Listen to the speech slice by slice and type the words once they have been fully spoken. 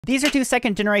These are two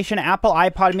second-generation Apple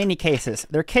iPod mini cases.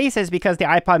 They're cases because the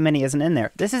iPod mini isn't in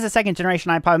there. This is a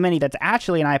second-generation iPod mini that's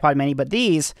actually an iPod mini, but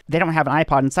these, they don't have an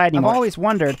iPod inside anymore. I've always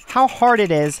wondered how hard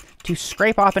it is to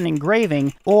scrape off an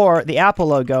engraving or the Apple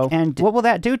logo, and what will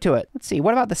that do to it? Let's see,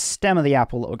 what about the stem of the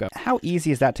Apple logo? How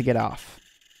easy is that to get off?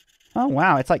 Oh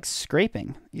wow, it's like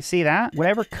scraping. You see that?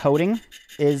 Whatever coating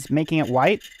is making it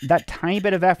white, that tiny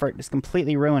bit of effort just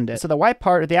completely ruined it. So the white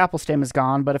part of the Apple stem is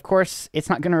gone, but of course, it's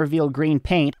not going to reveal green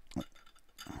paint.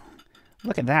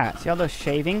 Look at that. See all those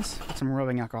shavings? Put some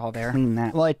rubbing alcohol there. Clean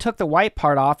that. Well, I took the white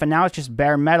part off, and now it's just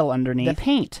bare metal underneath. The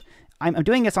paint. I'm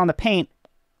doing this on the paint.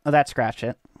 Oh, that scratched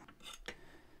it.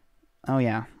 Oh,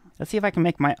 yeah. Let's see if I can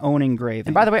make my own engraving.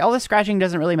 And by the way, all this scratching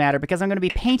doesn't really matter because I'm going to be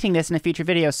painting this in a future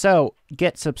video, so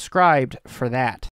get subscribed for that.